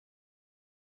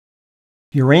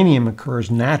Uranium occurs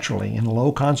naturally in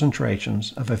low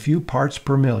concentrations of a few parts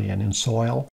per million in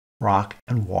soil, rock,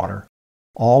 and water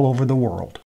all over the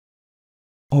world.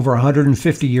 Over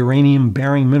 150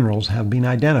 uranium-bearing minerals have been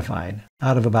identified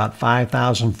out of about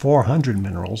 5,400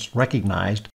 minerals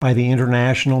recognized by the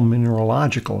International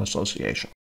Mineralogical Association.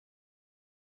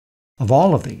 Of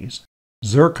all of these,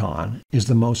 zircon is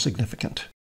the most significant.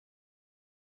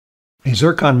 A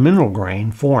zircon mineral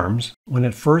grain forms when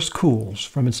it first cools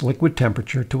from its liquid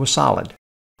temperature to a solid,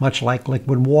 much like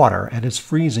liquid water at its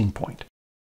freezing point.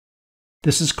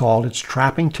 This is called its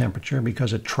trapping temperature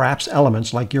because it traps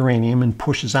elements like uranium and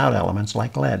pushes out elements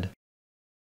like lead.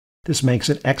 This makes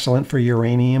it excellent for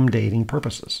uranium dating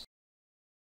purposes.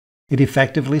 It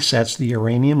effectively sets the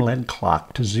uranium-lead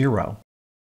clock to 0.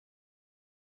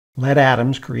 Lead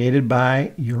atoms created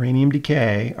by uranium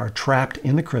decay are trapped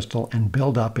in the crystal and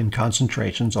build up in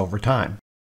concentrations over time.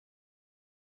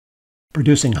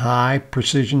 Producing high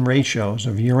precision ratios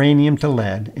of uranium to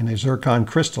lead in a zircon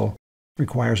crystal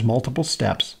requires multiple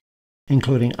steps,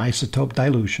 including isotope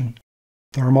dilution,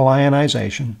 thermal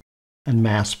ionization, and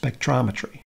mass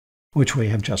spectrometry, which we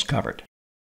have just covered.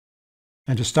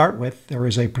 And to start with, there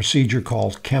is a procedure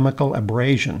called chemical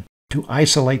abrasion to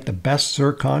isolate the best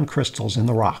zircon crystals in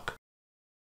the rock.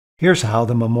 Here's how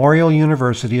the Memorial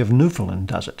University of Newfoundland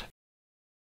does it.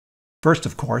 First,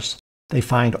 of course, they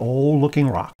find old-looking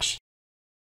rocks.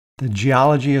 The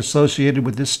geology associated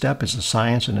with this step is a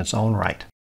science in its own right.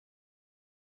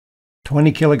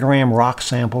 20-kilogram rock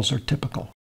samples are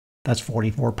typical. That's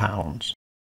 44 pounds.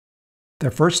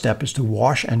 Their first step is to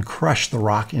wash and crush the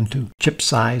rock into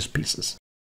chip-sized pieces.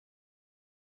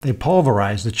 They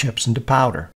pulverize the chips into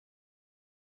powder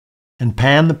and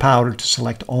pan the powder to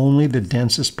select only the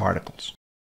densest particles.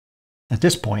 At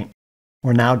this point,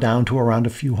 we're now down to around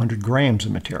a few hundred grams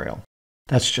of material.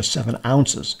 That's just 7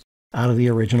 ounces out of the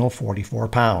original 44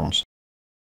 pounds.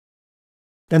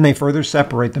 Then they further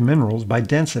separate the minerals by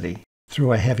density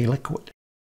through a heavy liquid.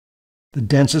 The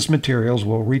densest materials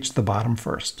will reach the bottom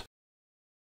first.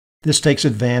 This takes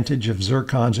advantage of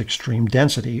zircon's extreme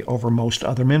density over most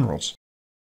other minerals.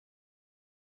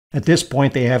 At this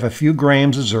point, they have a few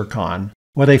grams of zircon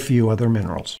with a few other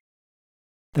minerals.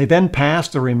 They then pass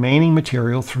the remaining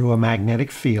material through a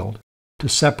magnetic field to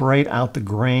separate out the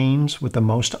grains with the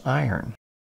most iron.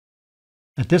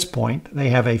 At this point, they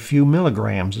have a few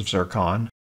milligrams of zircon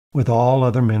with all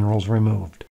other minerals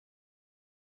removed.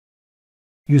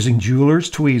 Using jeweler's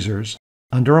tweezers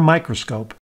under a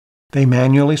microscope, they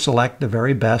manually select the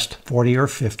very best 40 or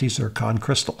 50 zircon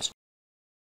crystals.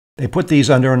 They put these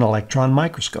under an electron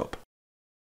microscope.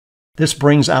 This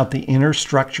brings out the inner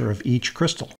structure of each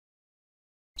crystal.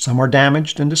 Some are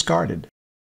damaged and discarded.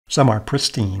 Some are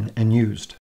pristine and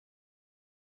used.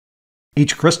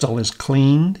 Each crystal is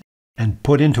cleaned and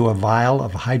put into a vial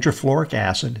of hydrofluoric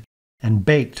acid and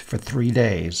baked for 3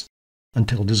 days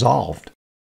until dissolved.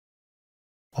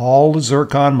 All the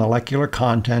zircon molecular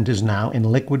content is now in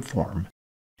liquid form,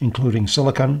 including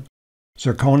silicon,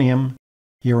 zirconium,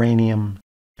 uranium,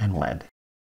 and lead.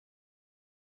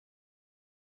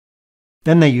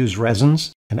 Then they use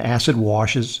resins and acid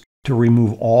washes to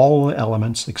remove all the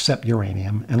elements except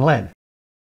uranium and lead.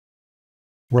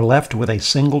 We're left with a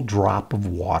single drop of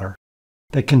water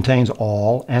that contains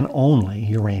all and only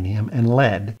uranium and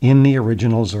lead in the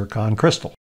original zircon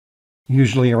crystal,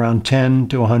 usually around 10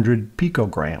 to 100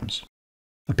 picograms.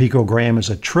 A picogram is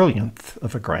a trillionth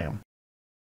of a gram.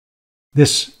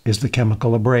 This is the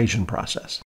chemical abrasion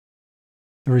process.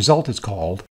 The result is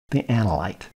called the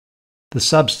analyte, the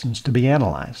substance to be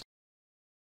analyzed.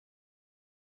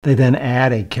 They then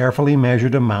add a carefully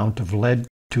measured amount of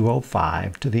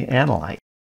lead-205 to the analyte.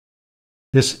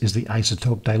 This is the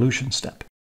isotope dilution step.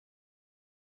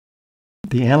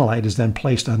 The analyte is then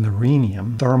placed on the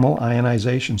rhenium thermal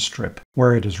ionization strip,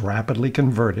 where it is rapidly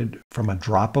converted from a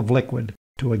drop of liquid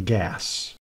to a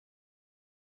gas.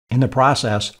 In the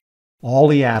process, all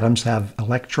the atoms have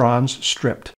electrons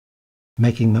stripped,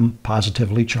 making them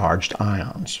positively charged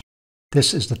ions.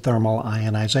 This is the thermal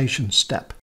ionization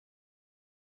step.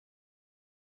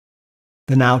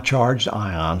 The now charged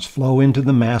ions flow into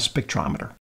the mass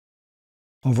spectrometer.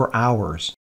 Over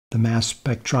hours, the mass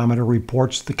spectrometer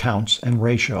reports the counts and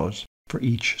ratios for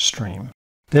each stream.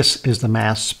 This is the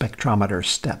mass spectrometer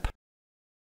step.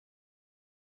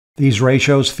 These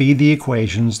ratios feed the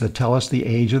equations that tell us the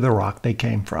age of the rock they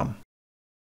came from.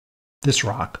 This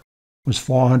rock was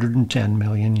 410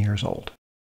 million years old.